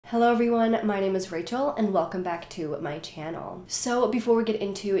Hello everyone, my name is Rachel and welcome back to my channel. So before we get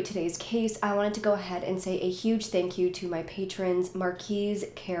into today's case, I wanted to go ahead and say a huge thank you to my patrons Marquise,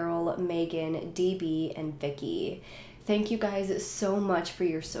 Carol, Megan, DB, and Vicky. Thank you guys so much for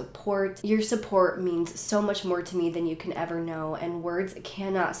your support. Your support means so much more to me than you can ever know, and words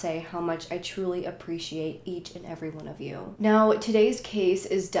cannot say how much I truly appreciate each and every one of you. Now, today's case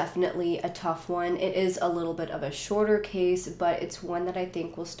is definitely a tough one. It is a little bit of a shorter case, but it's one that I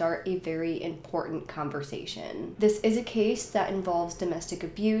think will start a very important conversation. This is a case that involves domestic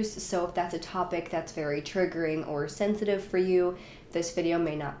abuse, so if that's a topic that's very triggering or sensitive for you, this video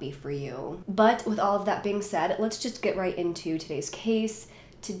may not be for you. But with all of that being said, let's just get right into today's case.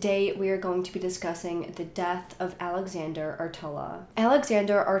 Today, we are going to be discussing the death of Alexander Urtula.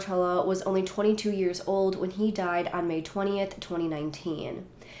 Alexander Urtula was only 22 years old when he died on May 20th, 2019.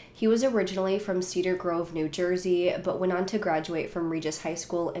 He was originally from Cedar Grove, New Jersey, but went on to graduate from Regis High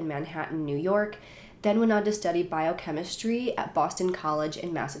School in Manhattan, New York, then went on to study biochemistry at Boston College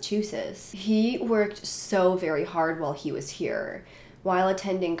in Massachusetts. He worked so very hard while he was here. While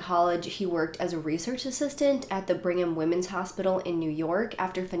attending college, he worked as a research assistant at the Brigham Women's Hospital in New York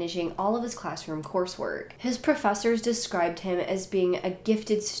after finishing all of his classroom coursework. His professors described him as being a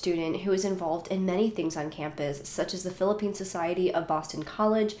gifted student who was involved in many things on campus, such as the Philippine Society of Boston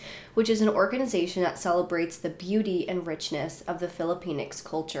College, which is an organization that celebrates the beauty and richness of the Filipinx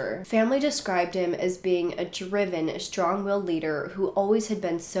culture. Family described him as being a driven, strong-willed leader who always had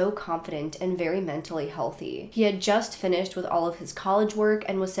been so confident and very mentally healthy. He had just finished with all of his college work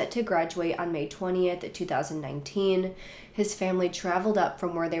and was set to graduate on May 20th, 2019. His family traveled up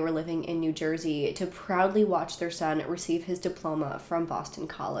from where they were living in New Jersey to proudly watch their son receive his diploma from Boston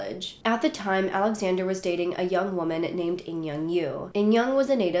College. At the time, Alexander was dating a young woman named In-young. In-young was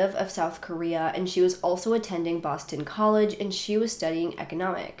a native of South Korea, and she was also attending Boston College, and she was studying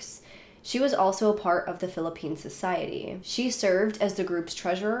economics. She was also a part of the Philippine Society. She served as the group's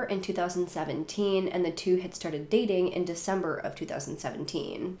treasurer in 2017, and the two had started dating in December of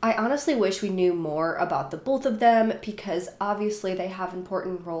 2017. I honestly wish we knew more about the both of them because obviously they have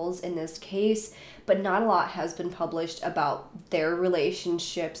important roles in this case, but not a lot has been published about their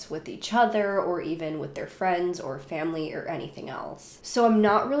relationships with each other or even with their friends or family or anything else. So I'm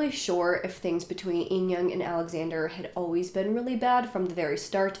not really sure if things between In-young and Alexander had always been really bad from the very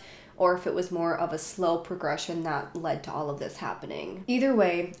start, or if it was more of a slow progression that led to all of this happening. Either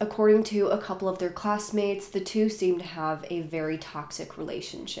way, according to a couple of their classmates, the two seemed to have a very toxic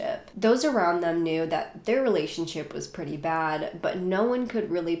relationship. Those around them knew that their relationship was pretty bad, but no one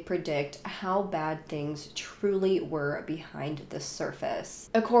could really predict how bad things truly were behind the surface.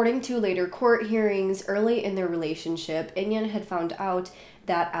 According to later court hearings, early in their relationship, In-young had found out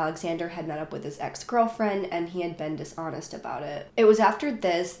that Alexander had met up with his ex-girlfriend and he had been dishonest about it. It was after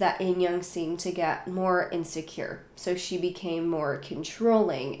this that In-young seemed to get more insecure, so she became more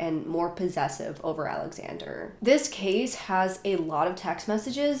controlling and more possessive over Alexander. This case has a lot of text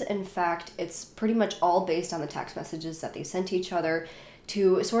messages. In fact, it's pretty much all based on the text messages that they sent each other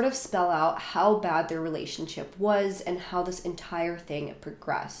to sort of spell out how bad their relationship was and how this entire thing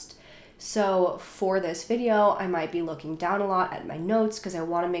progressed. So for this video, I might be looking down a lot at my notes because I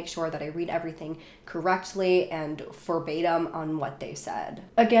want to make sure that I read everything correctly and verbatim on what they said.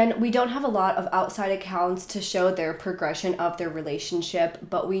 Again, we don't have a lot of outside accounts to show their progression of their relationship,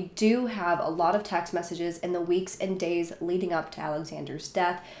 but we do have a lot of text messages in the weeks and days leading up to Alexander's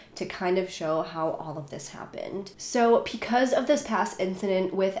death to kind of show how all of this happened. So because of this past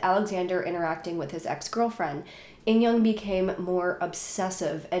incident with Alexander interacting with his ex-girlfriend, In-young became more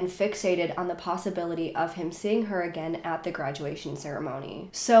obsessive and fixated on the possibility of him seeing her again at the graduation ceremony.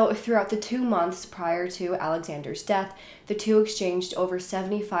 So throughout the 2 months prior to Alexander's death, the two exchanged over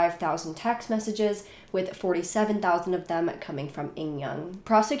 75,000 text messages, with 47,000 of them coming from In-young.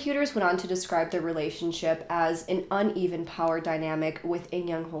 Prosecutors went on to describe their relationship as an uneven power dynamic, with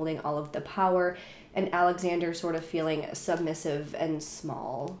In-young holding all of the power and Alexander sort of feeling submissive and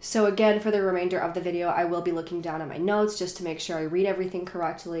small. So again, for the remainder of the video, I will be looking down at my notes just to make sure I read everything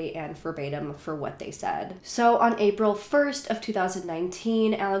correctly and verbatim for what they said. So on April 1st of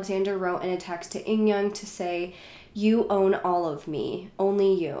 2019, Alexander wrote in a text to In-young to say, "You own all of me,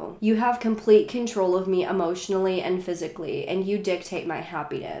 only you. You have complete control of me emotionally and physically, and you dictate my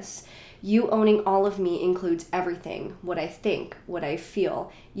happiness. You owning all of me includes everything, what I think, what I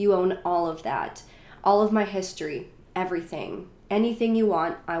feel. You own all of that. All of my history, everything. Anything you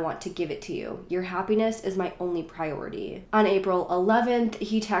want, I want to give it to you. Your happiness is my only priority." On April 11th,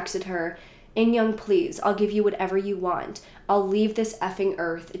 he texted her, "In-young, please, I'll give you whatever you want. I'll leave this effing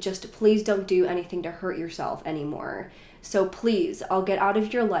earth. Just please don't do anything to hurt yourself anymore. So please, I'll get out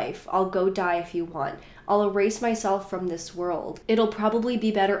of your life. I'll go die if you want. I'll erase myself from this world. It'll probably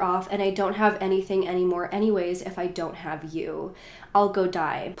be better off, and I don't have anything anymore anyways if I don't have you. I'll go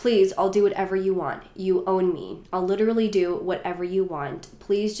die. Please, I'll do whatever you want. You own me. I'll literally do whatever you want.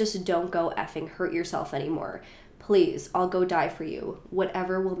 Please just don't go effing hurt yourself anymore. Please, I'll go die for you.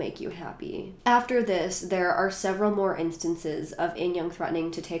 Whatever will make you happy. After this, there are several more instances of In-young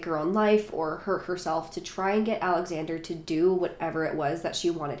threatening to take her own life or hurt herself to try and get Alexander to do whatever it was that she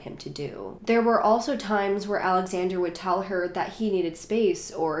wanted him to do. There were also times where Alexander would tell her that he needed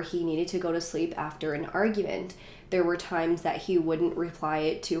space or he needed to go to sleep after an argument. There were times that he wouldn't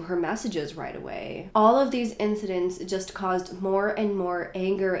reply to her messages right away. All of these incidents just caused more and more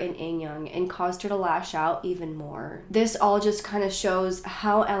anger in In-young and caused her to lash out even more. This all just kind of shows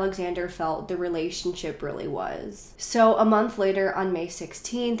how Alexander felt the relationship really was. So a month later, on May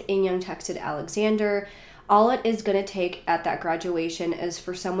 16th, In-young texted Alexander, "All it is gonna take at that graduation is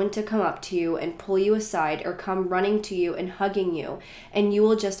for someone to come up to you and pull you aside or come running to you and hugging you, and you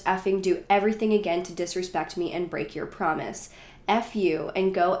will just effing do everything again to disrespect me and break your promise. F you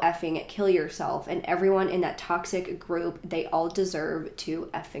and go effing kill yourself, and everyone in that toxic group, they all deserve to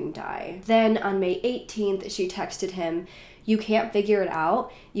effing die." Then on May 18th, she texted him, "You can't figure it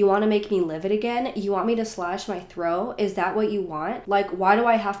out? You want to make me live it again? You want me to slash my throat? Is that what you want? Like, why do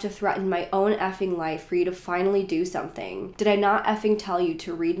I have to threaten my own effing life for you to finally do something? Did I not effing tell you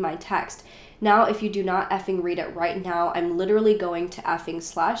to read my text? Now, if you do not effing read it right now, I'm literally going to effing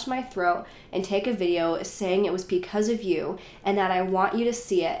slash my throat and take a video saying it was because of you and that I want you to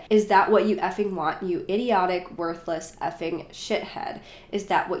see it. Is that what you effing want, you idiotic, worthless effing shithead? Is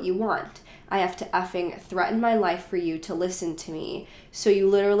that what you want? I have to effing threaten my life for you to listen to me. So you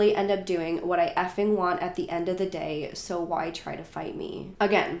literally end up doing what I effing want at the end of the day, so why try to fight me?"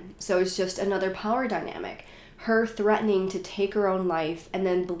 Again, so it's just another power dynamic. Her threatening to take her own life and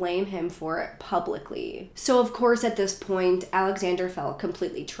then blame him for it publicly. So of course at this point, Alexander felt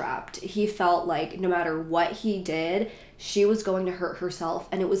completely trapped. He felt like no matter what he did, she was going to hurt herself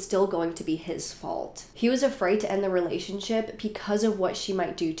and it was still going to be his fault. He was afraid to end the relationship because of what she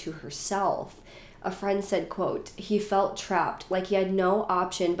might do to herself. A friend said, quote, "He felt trapped, like he had no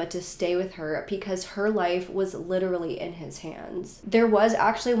option but to stay with her because her life was literally in his hands." There was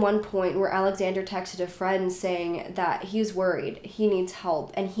actually one point where Alexander texted a friend saying that he's worried, he needs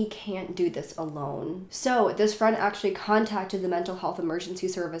help, and he can't do this alone. So this friend actually contacted the mental health emergency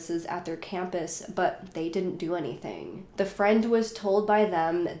services at their campus, but they didn't do anything. The friend was told by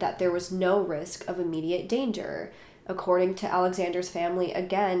them that there was no risk of immediate danger. According to Alexander's family,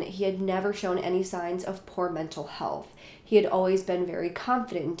 again, he had never shown any signs of poor mental health. He had always been very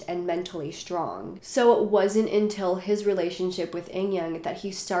confident and mentally strong. So it wasn't until his relationship with In-young that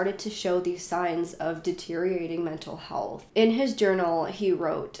he started to show these signs of deteriorating mental health. In his journal, he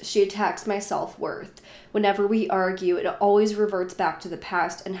wrote, "She attacks my self-worth. Whenever we argue, it always reverts back to the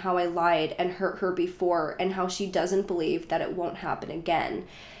past and how I lied and hurt her before and how she doesn't believe that it won't happen again.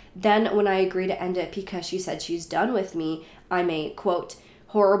 Then when I agree to end it because she said she's done with me, I'm a, quote,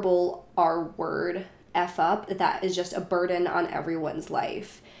 horrible R-word, F up, that is just a burden on everyone's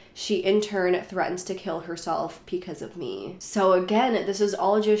life. She in turn threatens to kill herself because of me." So again, this is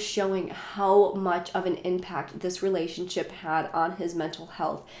all just showing how much of an impact this relationship had on his mental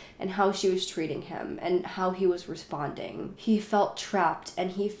health and how she was treating him and how he was responding. He felt trapped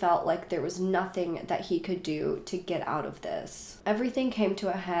and he felt like there was nothing that he could do to get out of this. Everything came to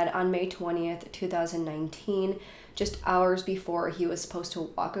a head on May 20th, 2019, just hours before he was supposed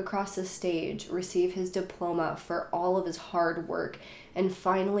to walk across the stage, receive his diploma for all of his hard work, and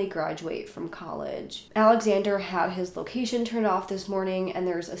finally graduate from college. Alexander had his location turned off this morning, and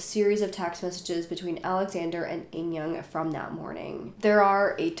there's a series of text messages between Alexander and In-young from that morning. There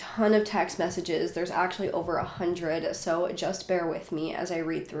are a ton of text messages. There's actually over 100, so just bear with me as I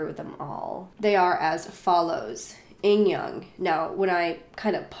read through them all. They are as follows. In-young. Now, when I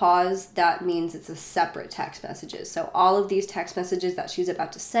kind of pause, that means it's a separate text messages. So all of these text messages that she's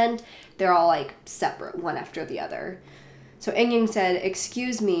about to send, they're all like separate, one after the other. So In-young said,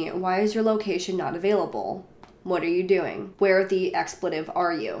 "Excuse me, why is your location not available? What are you doing? Where the expletive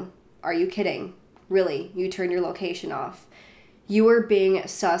are you? Are you kidding? Really, you turned your location off. You were being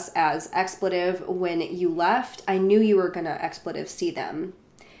sus as expletive when you left. I knew you were gonna expletive see them.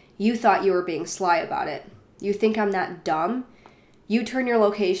 You thought you were being sly about it. You think I'm that dumb? You turn your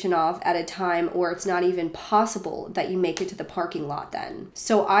location off at a time where it's not even possible that you make it to the parking lot then.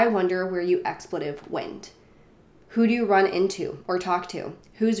 So I wonder where you expletive went. Who do you run into or talk to?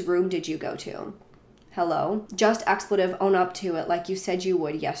 Whose room did you go to? Hello? Just expletive, own up to it like you said you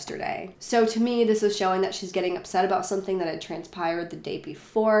would yesterday. So to me, this is showing that she's getting upset about something that had transpired the day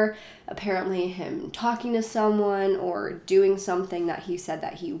before. Apparently him talking to someone or doing something that he said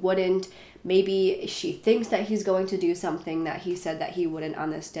that he wouldn't. Maybe she thinks that he's going to do something that he said that he wouldn't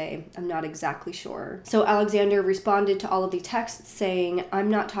on this day. I'm not exactly sure. So Alexander responded to all of the texts saying, I'm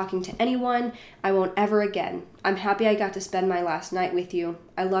not talking to anyone. I won't ever again. I'm happy I got to spend my last night with you.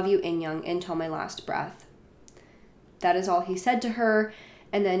 I love you, In-young, until my last breath. That is all he said to her.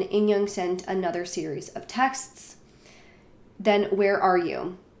 And then In-young sent another series of texts. Then where are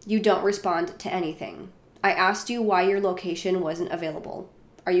you? You don't respond to anything. I asked you why your location wasn't available.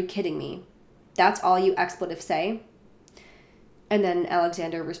 Are you kidding me? That's all you expletive say? And then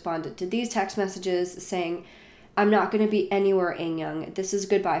Alexander responded to these text messages saying, I'm not going to be anywhere, In-young. This is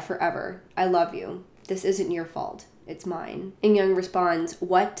goodbye forever. I love you. This isn't your fault. It's mine. In-young responds,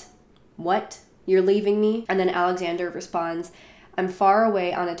 what? What? You're leaving me? And then Alexander responds, I'm far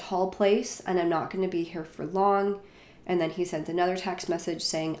away on a tall place and I'm not going to be here for long. And then he sends another text message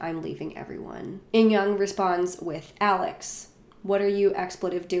saying, I'm leaving everyone. In-young responds with, Alex, what are you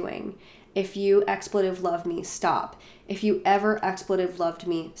expletive doing? If you expletive love me, stop. If you ever expletive loved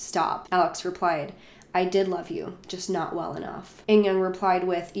me, stop. Alex replied, I did love you, just not well enough. In-young replied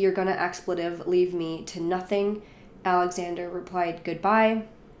with, you're gonna expletive leave me to nothing. Alexander replied, goodbye.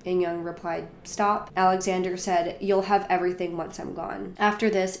 In-young replied, stop. Alexander said, you'll have everything once I'm gone. After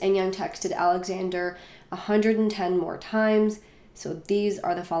this, In-young texted Alexander 110 more times. So these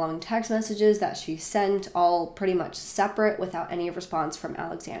are the following text messages that she sent, all pretty much separate without any response from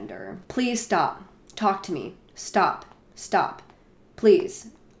Alexander. Please stop. Talk to me. Stop. Stop. Please.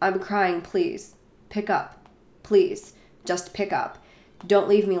 I'm crying, please. Pick up. Please. Just pick up. Don't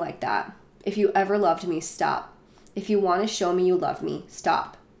leave me like that. If you ever loved me, stop. If you want to show me you love me,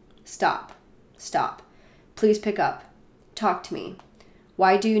 stop. Stop. Stop. Please pick up. Talk to me.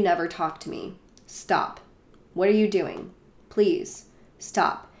 Why do you never talk to me? Stop. What are you doing? Please.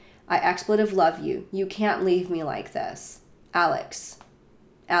 Stop. I expletive love you. You can't leave me like this. Alex.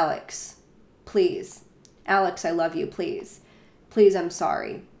 Alex. Please. Alex, I love you. Please. Please, I'm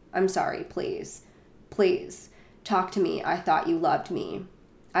sorry. I'm sorry. Please. Please. Talk to me. I thought you loved me.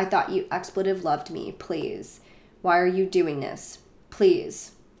 I thought you expletive loved me. Please. Why are you doing this?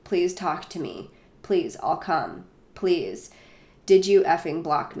 Please. Please talk to me. Please, I'll come. Please. Did you effing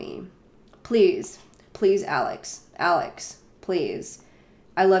block me? Please. Please, Alex. Alex. Please.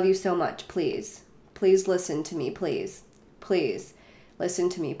 I love you so much. Please. Please listen to me. Please. Please. Listen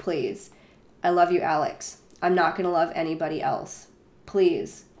to me. Please. I love you, Alex. I'm not going to love anybody else.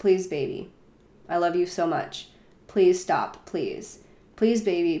 Please. Please, baby. I love you so much. Please stop. Please. Please,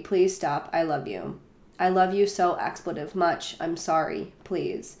 baby. Please stop. I love you. I love you so expletive much. I'm sorry.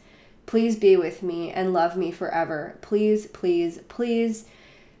 Please. Please be with me and love me forever. Please, please, please.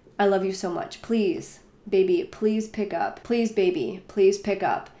 I love you so much. Please. Baby, please pick up. Please, baby, please pick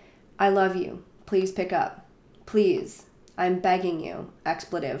up. I love you. Please pick up. Please. I'm begging you.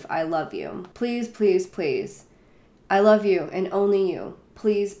 Expletive, I love you. Please, please, please. I love you and only you.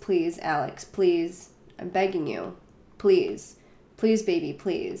 Please, please, Alex, please. I'm begging you. Please. Please, baby,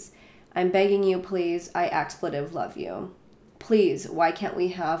 please. I'm begging you, please. I expletive love you. Please, why can't we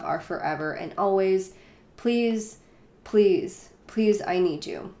have our forever and always? Please, please, please, I need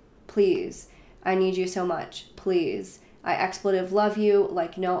you. Please. I need you so much. Please. I expletive love you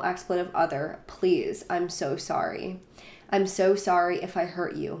like no expletive other. Please. I'm so sorry. I'm so sorry if I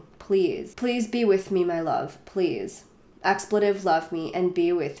hurt you. Please. Please be with me, my love. Please. Expletive love me and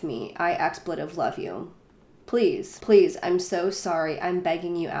be with me. I expletive love you. Please. Please. I'm so sorry. I'm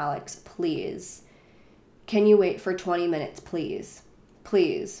begging you, Alex. Please. Can you wait for 20 minutes, please?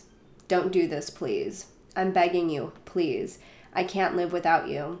 Please. Don't do this, please. I'm begging you. Please. I can't live without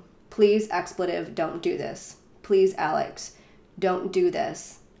you. Please, expletive, don't do this. Please, Alex, don't do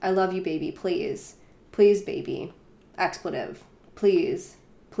this. I love you, baby, please. Please, baby. Expletive. Please.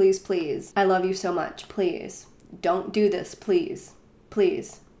 Please, please. I love you so much, please. Don't do this, please.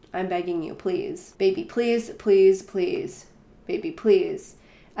 Please. I'm begging you, please. Baby, please, please, please. Baby, please.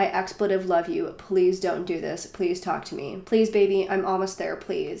 I expletive love you. Please don't do this. Please talk to me. Please, baby, I'm almost there,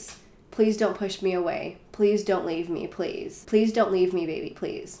 please. Please don't push me away. Please don't leave me, please. Please don't leave me, baby,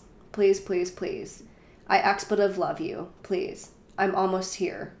 please. Please, please, please. I expletive love you. Please. I'm almost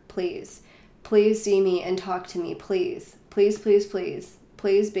here. Please. Please see me and talk to me. Please. Please, please, please.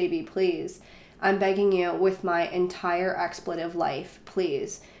 Please, baby, please. I'm begging you with my entire expletive life.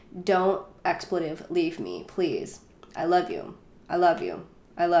 Please. Don't expletive leave me. Please. I love you. I love you.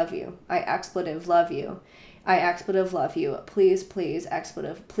 I love you. I expletive love you. I expletive love you. Please, please,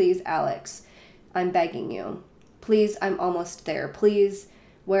 expletive. Please, Alex. I'm begging you. Please, I'm almost there. Please,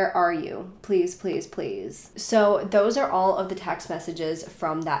 where are you? Please, please, please. So those are all of the text messages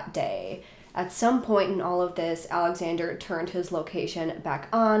from that day. At some point in all of this, Alexander turned his location back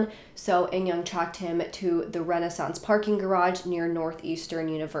on, so In-young tracked him to the Renaissance parking garage near Northeastern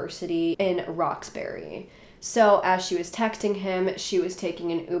University in Roxbury. So as she was texting him, she was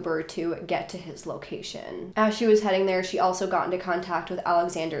taking an Uber to get to his location. As she was heading there, she also got into contact with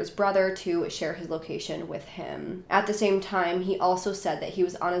Alexander's brother to share his location with him. At the same time, he also said that he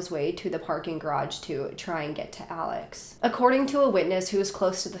was on his way to the parking garage to try and get to Alex. According to a witness who was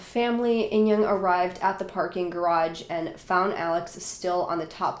close to the family, In-young arrived at the parking garage and found Alex still on the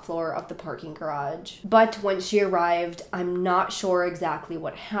top floor of the parking garage. But when she arrived, I'm not sure exactly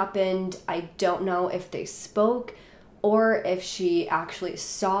what happened. I don't know if they spoke or if she actually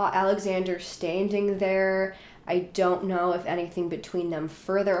saw Alexander standing there. I don't know if anything between them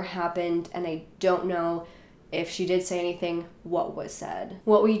further happened, and I don't know if she did say anything, what was said.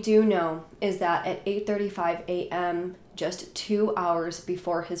 What we do know is that at 8:35 a.m., just 2 hours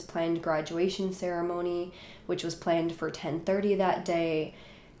before his planned graduation ceremony, which was planned for 10:30 that day,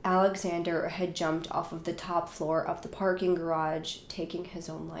 Alexander had jumped off of the top floor of the parking garage, taking his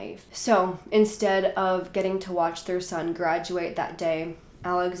own life. So instead of getting to watch their son graduate that day,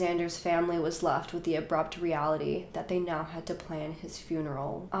 Alexander's family was left with the abrupt reality that they now had to plan his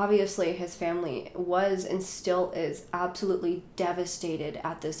funeral. Obviously, his family was and still is absolutely devastated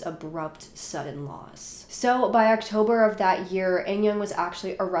at this abrupt, sudden loss. So by October of that year, In-young was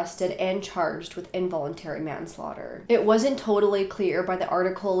actually arrested and charged with involuntary manslaughter. It wasn't totally clear by the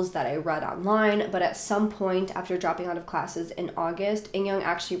articles that I read online, but at some point after dropping out of classes in August, In-young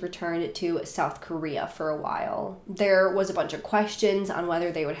actually returned to South Korea for a while. There was a bunch of questions on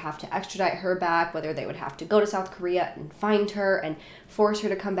whether they would have to extradite her back, whether they would have to go to South Korea and find her and force her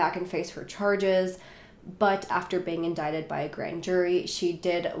to come back and face her charges. But after being indicted by a grand jury, she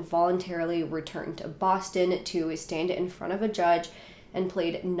did voluntarily return to Boston to stand in front of a judge and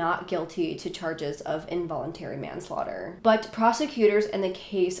plead not guilty to charges of involuntary manslaughter. But prosecutors in the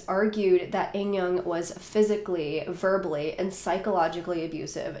case argued that In-young was physically, verbally, and psychologically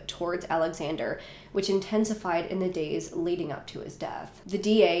abusive towards Alexander, which intensified in the days leading up to his death. The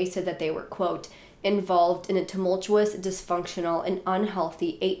DA said that they were, quote, involved in a tumultuous, dysfunctional, and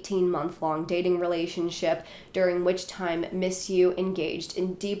unhealthy 18-month-long dating relationship, during which time Miss Yu engaged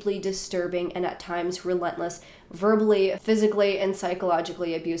in deeply disturbing and at times relentless verbally, physically, and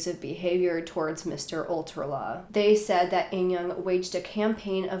psychologically abusive behavior towards Mr. Urtula. They said that In-young waged a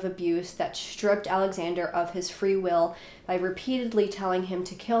campaign of abuse that stripped Alexander of his free will by repeatedly telling him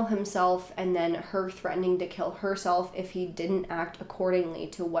to kill himself and then her threatening to kill herself if he didn't act accordingly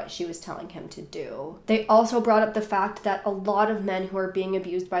to what she was telling him to do. They also brought up the fact that a lot of men who are being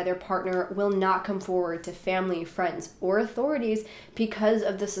abused by their partner will not come forward to family, friends, or authorities because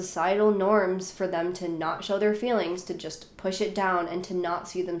of the societal norms for them to not show their feelings, to just push it down, and to not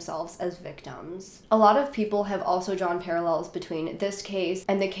see themselves as victims. A lot of people have also drawn parallels between this case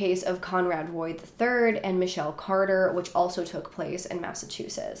and the case of Conrad Roy III and Michelle Carter, which also took place in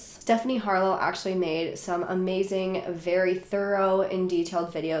Massachusetts. Stephanie Harlow actually made some amazing, very thorough and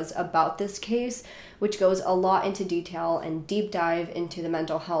detailed videos about this case, which goes a lot into detail and deep dive into the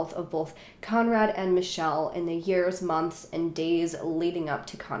mental health of both Conrad and Michelle in the years, months, and days leading up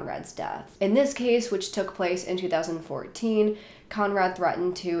to Conrad's death. In this case, which took place in 2014, Conrad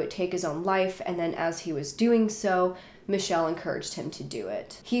threatened to take his own life, and then as he was doing so, Michelle encouraged him to do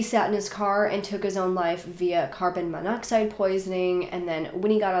it. He sat in his car and took his own life via carbon monoxide poisoning, and then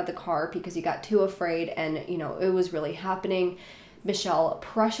when he got out of the car because he got too afraid and, it was really happening, Michelle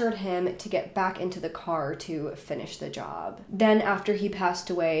pressured him to get back into the car to finish the job. Then after he passed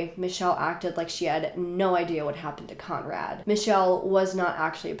away, Michelle acted like she had no idea what happened to Conrad. Michelle was not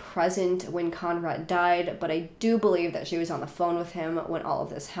actually present when Conrad died, but I do believe that she was on the phone with him when all of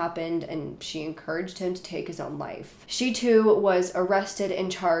this happened, and she encouraged him to take his own life. She too was arrested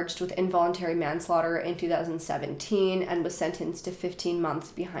and charged with involuntary manslaughter in 2017 and was sentenced to 15 months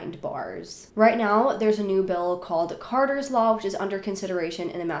behind bars. Right now, there's a new bill called Carter's Law, which is under consideration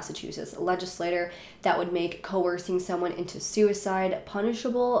in the Massachusetts legislature that would make coercing someone into suicide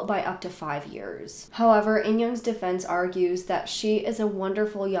punishable by up to 5 years. However, In-young's defense argues that she is a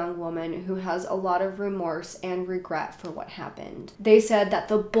wonderful young woman who has a lot of remorse and regret for what happened. They said that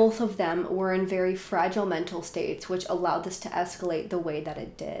the both of them were in very fragile mental states, which allowed this to escalate the way that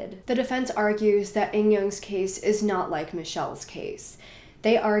it did. The defense argues that In-young's case is not like Michelle's case.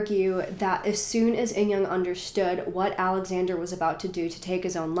 They argue that as soon as In-young understood what Alexander was about to do to take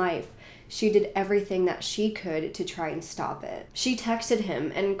his own life, she did everything that she could to try and stop it. She texted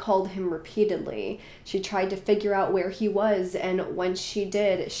him and called him repeatedly. She tried to figure out where he was, and once she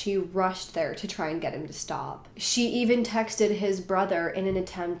did, she rushed there to try and get him to stop. She even texted his brother in an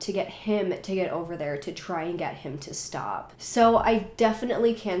attempt to get him to get over there to try and get him to stop. So I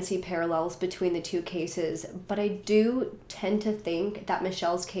definitely can see parallels between the two cases, but I do tend to think that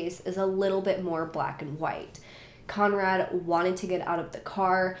Michelle's case is a little bit more black and white. Conrad wanted to get out of the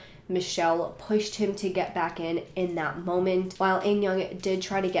car. Michelle pushed him to get back in that moment, while In Young did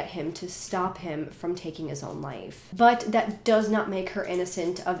try to get him to stop him from taking his own life. But that does not make her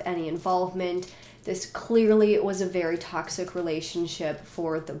innocent of any involvement. This clearly was a very toxic relationship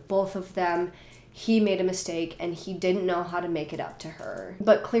for the both of them. He made a mistake and he didn't know how to make it up to her.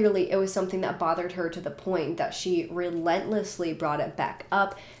 But clearly it was something that bothered her to the point that she relentlessly brought it back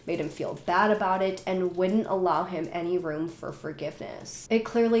up, made him feel bad about it, and wouldn't allow him any room for forgiveness. It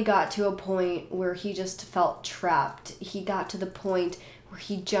clearly got to a point where he just felt trapped. He got to the point where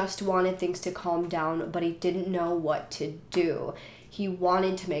he just wanted things to calm down, but he didn't know what to do. He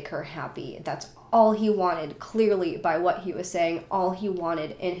wanted to make her happy. That's all he wanted. Clearly, by what he was saying, all he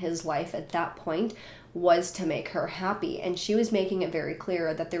wanted in his life at that point was to make her happy, and she was making it very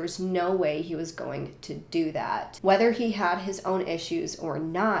clear that there was no way he was going to do that. Whether he had his own issues or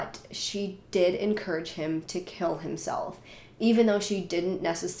not, she did encourage him to kill himself. Even though she didn't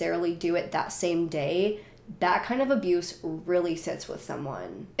necessarily do it that same day, that kind of abuse really sits with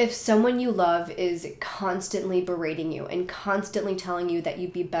someone. If someone you love is constantly berating you and constantly telling you that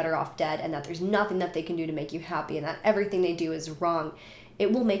you'd be better off dead and that there's nothing that they can do to make you happy and that everything they do is wrong,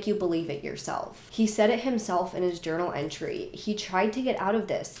 it will make you believe it yourself. He said it himself in his journal entry. He tried to get out of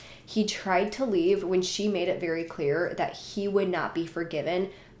this. He tried to leave when she made it very clear that he would not be forgiven,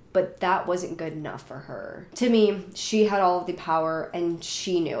 but that wasn't good enough for her. To me, she had all of the power and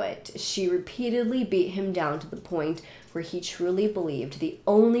she knew it. She repeatedly beat him down to the point where he truly believed the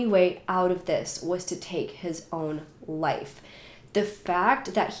only way out of this was to take his own life. The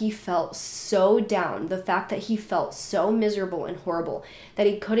fact that he felt so down, the fact that he felt so miserable and horrible that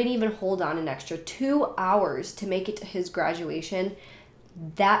he couldn't even hold on an extra 2 hours to make it to his graduation,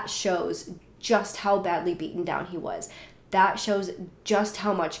 that shows just how badly beaten down he was. That shows just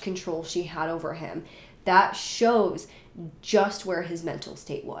how much control she had over him. That shows just where his mental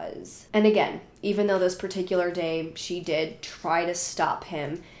state was. And again, even though this particular day she did try to stop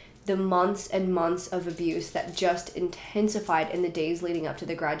him, the months and months of abuse that just intensified in the days leading up to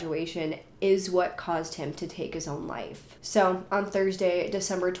the graduation is what caused him to take his own life. So on Thursday,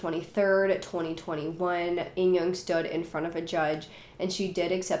 December 23rd, 2021, In Young stood in front of a judge and she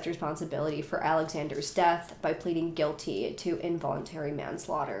did accept responsibility for Alexander's death by pleading guilty to involuntary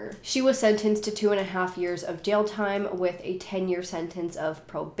manslaughter. She was sentenced to 2.5 years of jail time with a 10-year sentence of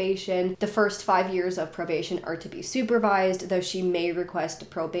probation. The first 5 years of probation are to be supervised, though she may request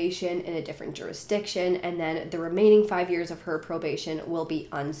probation in a different jurisdiction, and then the remaining 5 years of her probation will be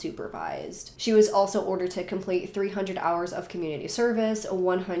unsupervised. She was also ordered to complete 300 hours of community service,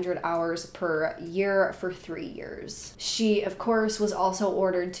 100 hours per year for 3 years. She, of course, was also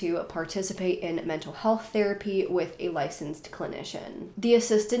ordered to participate in mental health therapy with a licensed clinician. The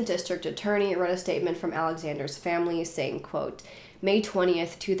assistant district attorney read a statement from Alexander's family saying, quote, May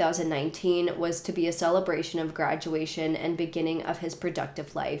 20th, 2019 was to be a celebration of graduation and beginning of his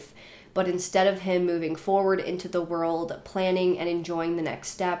productive life. But instead of him moving forward into the world, planning and enjoying the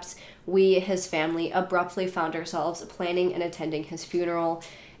next steps, we, his family, abruptly found ourselves planning and attending his funeral.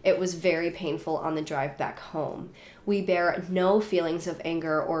 It was very painful on the drive back home. We bear no feelings of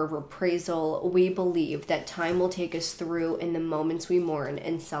anger or reprisal. We believe that time will take us through in the moments we mourn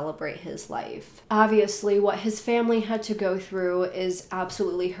and celebrate his life. Obviously, what his family had to go through is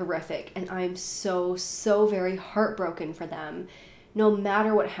absolutely horrific, and I'm so very heartbroken for them. No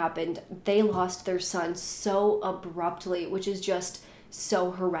matter what happened, they lost their son so abruptly, which is just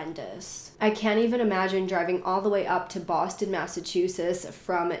so horrendous. I can't even imagine driving all the way up to Boston, Massachusetts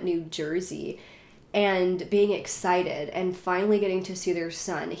from New Jersey and being excited and finally getting to see their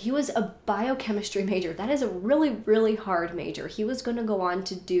son. He was a biochemistry major. That is a really hard major. He was going to go on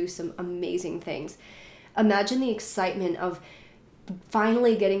to do some amazing things. Imagine the excitement of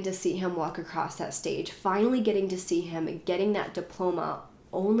finally getting to see him walk across that stage, finally getting to see him getting that diploma,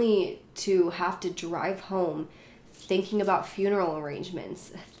 only to have to drive home thinking about funeral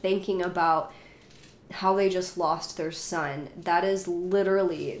arrangements, thinking about how they just lost their son. That is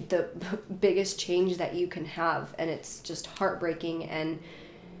literally the biggest change that you can have, and it's just heartbreaking, and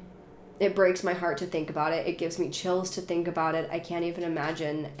it breaks my heart to think about it. It gives me chills to think about it. I can't even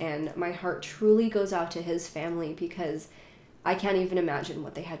imagine, and my heart truly goes out to his family because I can't even imagine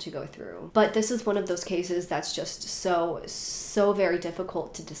what they had to go through. But this is one of those cases that's just so very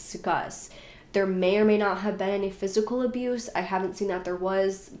difficult to discuss. There may or may not have been any physical abuse. I haven't seen that there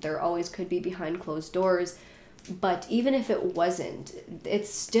was. There always could be behind closed doors. But even if it wasn't,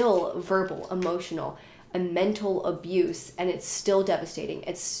 it's still verbal, emotional, and mental abuse, and it's still devastating.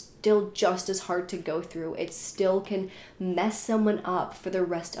 It's still just as hard to go through. It still can mess someone up for the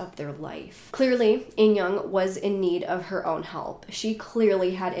rest of their life. Clearly, In-young was in need of her own help. She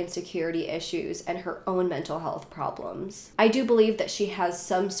clearly had insecurity issues and her own mental health problems. I do believe that she has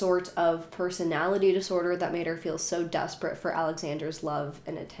some sort of personality disorder that made her feel so desperate for Alexander's love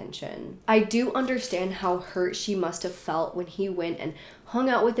and attention. I do understand how hurt she must have felt when he went and hung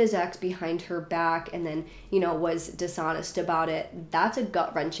out with his ex behind her back and then, was dishonest about it. That's a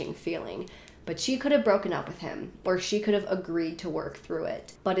gut-wrenching feeling. But she could have broken up with him, or she could have agreed to work through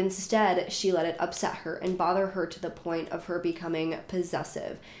it. But instead, she let it upset her and bother her to the point of her becoming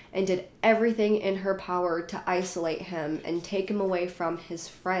possessive, and did everything in her power to isolate him and take him away from his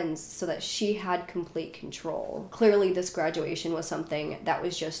friends so that she had complete control. Clearly, this graduation was something that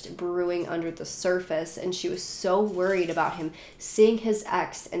was just brewing under the surface, and she was so worried about him seeing his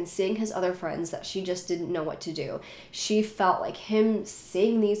ex and seeing his other friends that she just didn't know what to do. She felt like him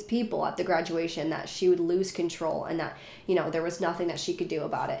seeing these people at the graduation that she would lose control and that, there was nothing that she could do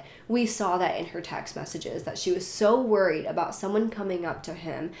about it. We saw that in her text messages, that she was so worried about someone coming up to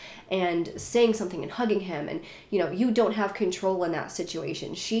him and saying something and hugging him, and you don't have control in that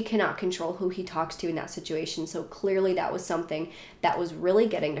situation. She cannot control who he talks to in that situation, so clearly that was something that was really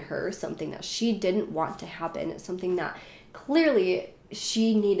getting to her, something that she didn't want to happen, something that clearly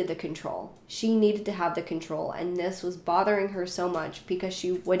she needed the control. She needed to have the control, and this was bothering her so much because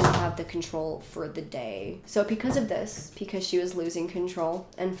she wouldn't have the control for the day. So because of this, because she was losing control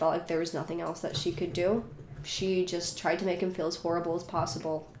and felt like there was nothing else that she could do, she just tried to make him feel as horrible as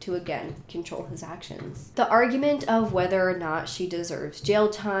possible to, again, control his actions. The argument of whether or not she deserves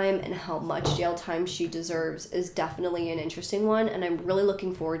jail time and how much jail time she deserves is definitely an interesting one, and I'm really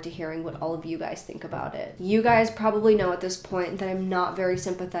looking forward to hearing what all of you guys think about it. You guys probably know at this point that I'm not very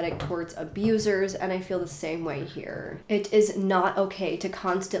sympathetic towards abusers, and I feel the same way here. It is not okay to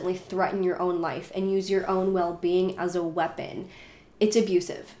constantly threaten your own life and use your own well-being as a weapon. It's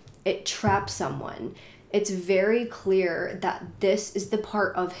abusive. It traps someone. It's very clear that this is the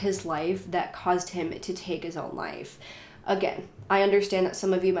part of his life that caused him to take his own life. Again, I understand that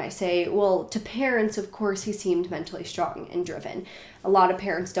some of you might say, well, to parents, of course, he seemed mentally strong and driven. A lot of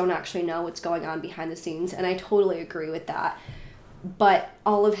parents don't actually know what's going on behind the scenes, and I totally agree with that. But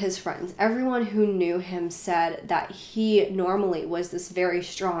all of his friends, everyone who knew him said that he normally was this very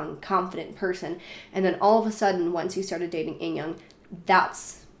strong, confident person. And then all of a sudden, once he started dating In-young,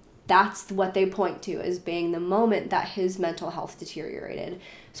 that's what they point to as being the moment that his mental health deteriorated.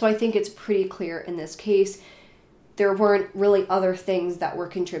 So I think it's pretty clear in this case, there weren't really other things that were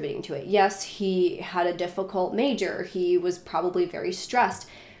contributing to it. Yes, he had a difficult major. He was probably very stressed.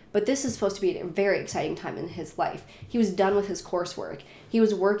 But this is supposed to be a very exciting time in his life. He was done with his coursework. He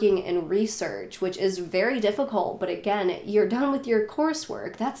was working in research, which is very difficult. But again, you're done with your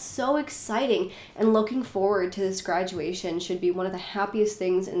coursework. That's so exciting. And looking forward to this graduation should be one of the happiest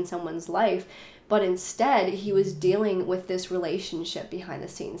things in someone's life. But instead, he was dealing with this relationship behind the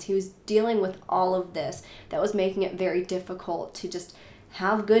scenes. He was dealing with all of this that was making it very difficult to just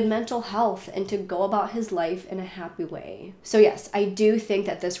have good mental health and to go about his life in a happy way. So yes, I do think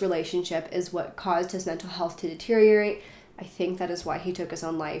that this relationship is what caused his mental health to deteriorate. I think that is why he took his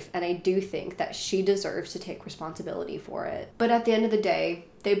own life, and I do think that she deserves to take responsibility for it. But at the end of the day,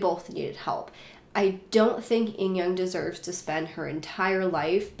 they both needed help. I don't think In-young deserves to spend her entire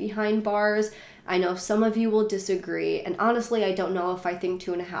life behind bars. I know some of you will disagree, and honestly, I don't know if I think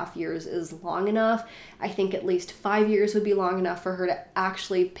 2.5 years is long enough. I think at least 5 years would be long enough for her to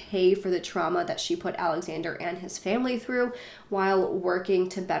actually pay for the trauma that she put Alexander and his family through while working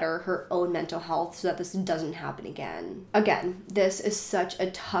to better her own mental health so that this doesn't happen again. Again, this is such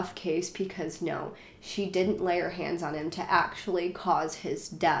a tough case because no, she didn't lay her hands on him to actually cause his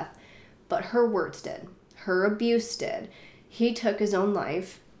death, but her words did. Her abuse did. He took his own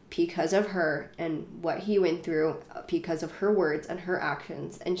life because of her and what he went through, because of her words and her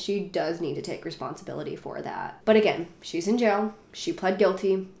actions, and she does need to take responsibility for that. But again, she's in jail, she pled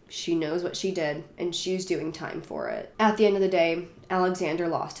guilty, she knows what she did, and she's doing time for it. At the end of the day, Alexander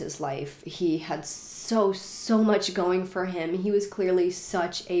lost his life. He had so much going for him. He was clearly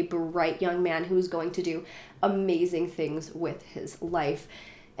such a bright young man who was going to do amazing things with his life,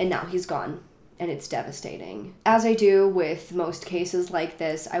 and now he's gone. and it's devastating. As I do with most cases like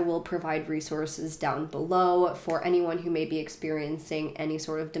this, I will provide resources down below for anyone who may be experiencing any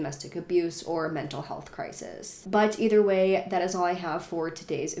sort of domestic abuse or mental health crisis. But either way, that is all I have for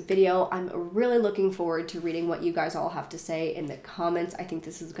today's video. I'm really looking forward to reading what you guys all have to say in the comments. I think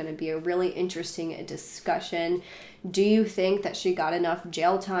this is going to be a really interesting discussion. Do you think that she got enough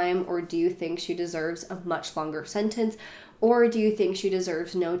jail time, or do you think she deserves a much longer sentence? Or do you think she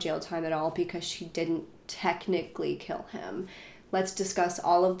deserves no jail time at all because she didn't technically kill him? Let's discuss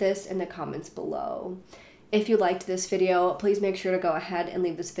all of this in the comments below. If you liked this video, please make sure to go ahead and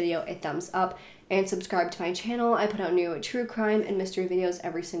leave this video a thumbs up and subscribe to my channel. I put out new true crime and mystery videos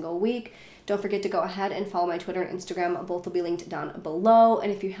every single week. Don't forget to go ahead and follow my Twitter and Instagram. Both will be linked down below.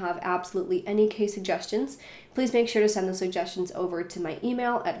 And if you have absolutely any case suggestions, please make sure to send those suggestions over to my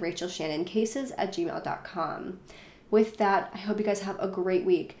email at RachelShannonCases@gmail.com. With that, I hope you guys have a great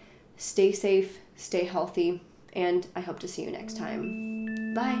week. Stay safe, stay healthy, and I hope to see you next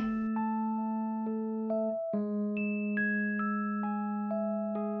time. Bye.